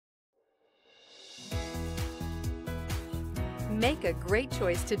Make a great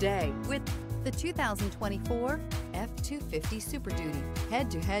choice today with the 2024 F-250 Super Duty.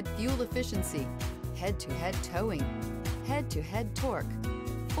 Head-to-head fuel efficiency, head-to-head towing, head-to-head torque.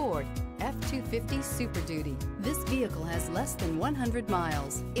 Ford F-250 Super Duty. This vehicle has less than 100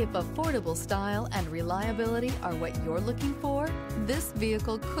 miles. If affordable style and reliability are what you're looking for, this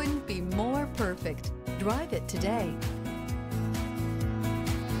vehicle couldn't be more perfect. Drive it today.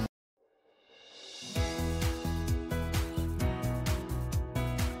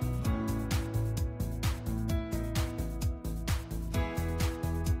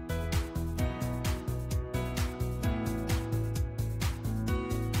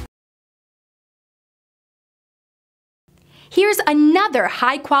 Here's another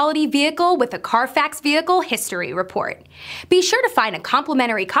high-quality vehicle with a Carfax Vehicle History Report. Be sure to find a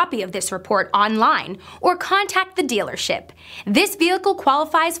complimentary copy of this report online or contact the dealership. This vehicle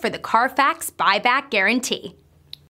qualifies for the Carfax Buyback Guarantee.